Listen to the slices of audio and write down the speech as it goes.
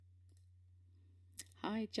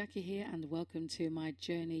Hi, Jackie here, and welcome to my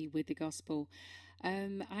journey with the gospel.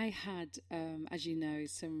 I had, as you know,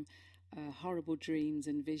 some horrible dreams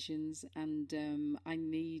and visions, and I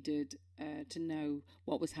needed to know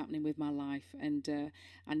what was happening with my life, and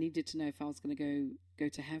I needed to know if I was going to go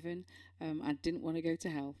to heaven. I didn't want to go to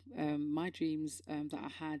hell. My dreams that I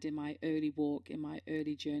had in my early walk, in my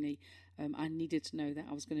early journey, I needed to know that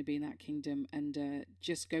I was going to be in that kingdom, and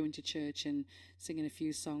just going to church and singing a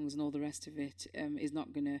few songs and all the rest of it is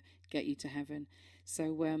not going to get you to heaven.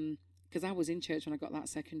 So because I was in church when I got that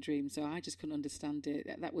second dream, so I just couldn't understand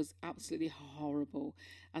it. That was absolutely horrible.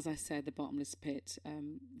 As I said, the bottomless pit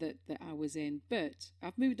that I was in. But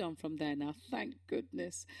I've moved on from there now, thank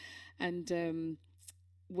goodness. And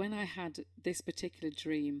when I had this particular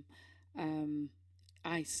dream,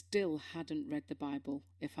 I still hadn't read the Bible,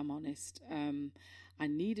 if I'm honest. I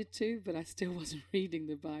needed to, but I still wasn't reading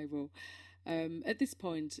the Bible. At this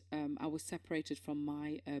point, I was separated from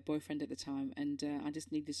my boyfriend at the time, and I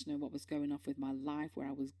just needed to know what was going on with my life, where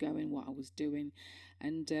I was going, what I was doing.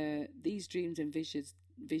 And these dreams and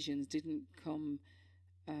visions didn't come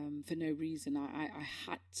for no reason. I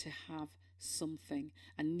had to have something.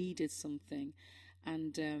 I needed something.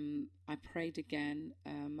 And I prayed again.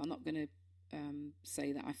 I'm not going to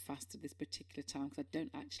say that I fasted this particular time because I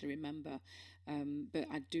don't actually remember. But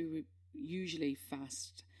I do usually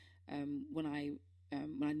fast when I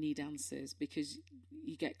need answers, because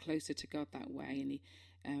you get closer to God that way,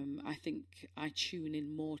 and I think I tune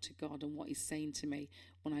in more to God and what He's saying to me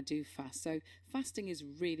when I do fast. So fasting is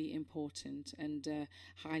really important and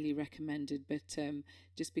highly recommended, but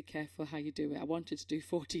just be careful how you do it. I wanted to do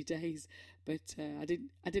 40 days, but I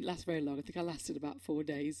didn't last very long. I think I lasted about 4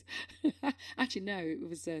 days. Actually, no, it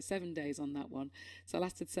was 7 days on that one. So I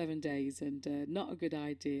lasted 7 days, and not a good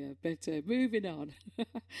idea. But moving on,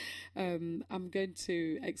 I'm going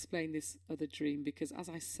to explain this other dream because, as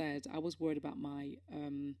I said, I was worried about my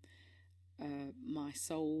my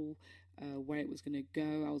soul, where it was going to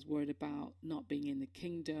go. I was worried about not being in the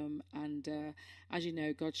kingdom, and as you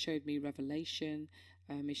know, God showed me Revelation.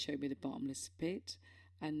 He showed me the bottomless pit,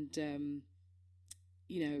 and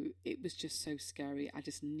it was just so scary. I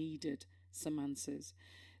just needed some answers.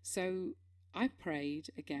 So I prayed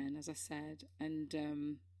again, as I said,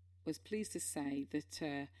 and was pleased to say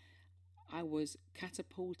that I was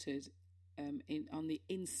catapulted on the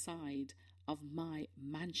inside of my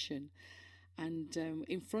mansion. And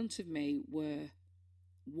in front of me were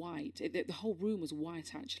white. The whole room was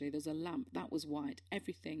white, actually. There was a lamp that was white.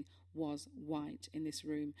 Everything was white in this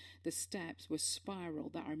room. The steps were spiral,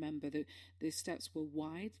 that I remember. The steps were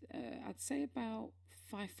wide, I'd say about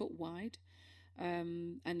 5 foot wide,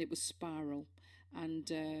 and it was spiral.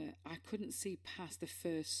 And I couldn't see past the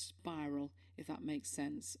first spiral, if that makes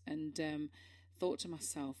sense, and thought to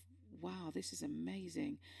myself, wow, this is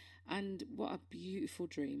amazing. And what a beautiful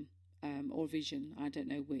dream. Or vision, I don't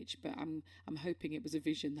know which, but I'm hoping it was a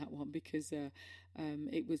vision, that one, because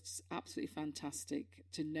it was absolutely fantastic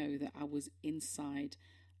to know that I was inside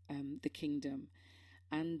the kingdom,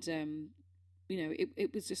 and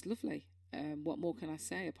it was just lovely. What more can I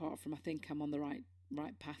say apart from I think I'm on the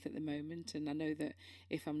right path at the moment, and I know that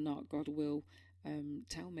if I'm not, God will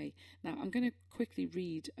tell me. Now I'm going to quickly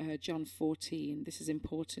read John 14. This is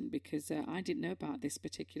important because I didn't know about this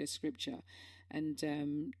particular scripture, and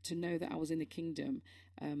to know that I was in the kingdom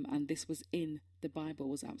and this was in the Bible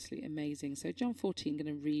was absolutely amazing. So John 14, I'm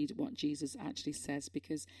going to read what Jesus actually says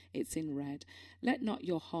because it's in red. Let not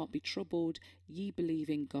your heart be troubled. Ye believe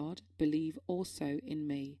in God, believe also in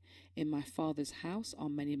me. In my Father's house are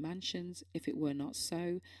many mansions. If it were not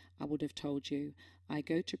so, I would have told you. I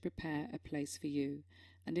go to prepare a place for you.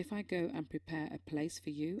 And if I go and prepare a place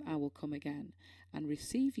for you, I will come again and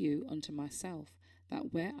receive you unto myself,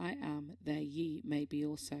 that where I am, there ye may be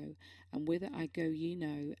also. And whither I go ye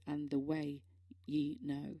know, and the way ye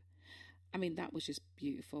know. I mean, that was just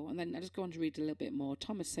beautiful. And then I just go on to read a little bit more.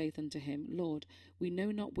 Thomas saith unto him, Lord, we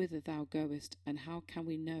know not whither thou goest, and how can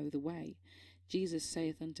we know the way? Jesus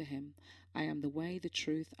saith unto him, I am the way, the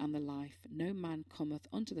truth, and the life. No man cometh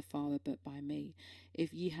unto the Father but by me.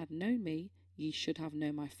 If ye had known me, ye should have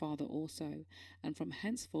known my Father also. And from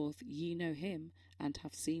henceforth ye know him, and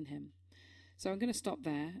have seen him. So I'm going to stop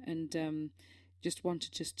there, and just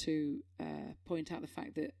wanted to point out the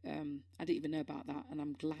fact that I didn't even know about that, and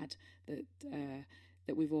I'm glad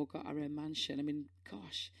that we've all got our own mansion. I mean,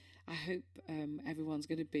 gosh, I hope everyone's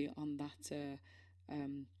going to be on that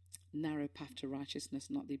narrow path to righteousness,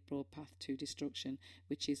 not the broad path to destruction,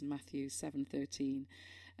 which is Matthew 7:13.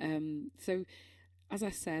 So as I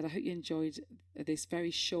said, I hope you enjoyed this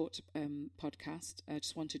very short podcast. I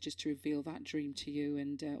just wanted to reveal that dream to you,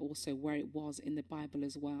 and also where it was in the Bible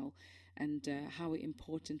as well, and how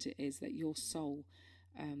important it is that your soul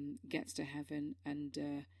gets to heaven.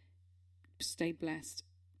 And stay blessed.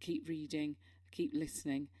 Keep reading. Keep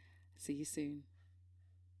listening. See you soon.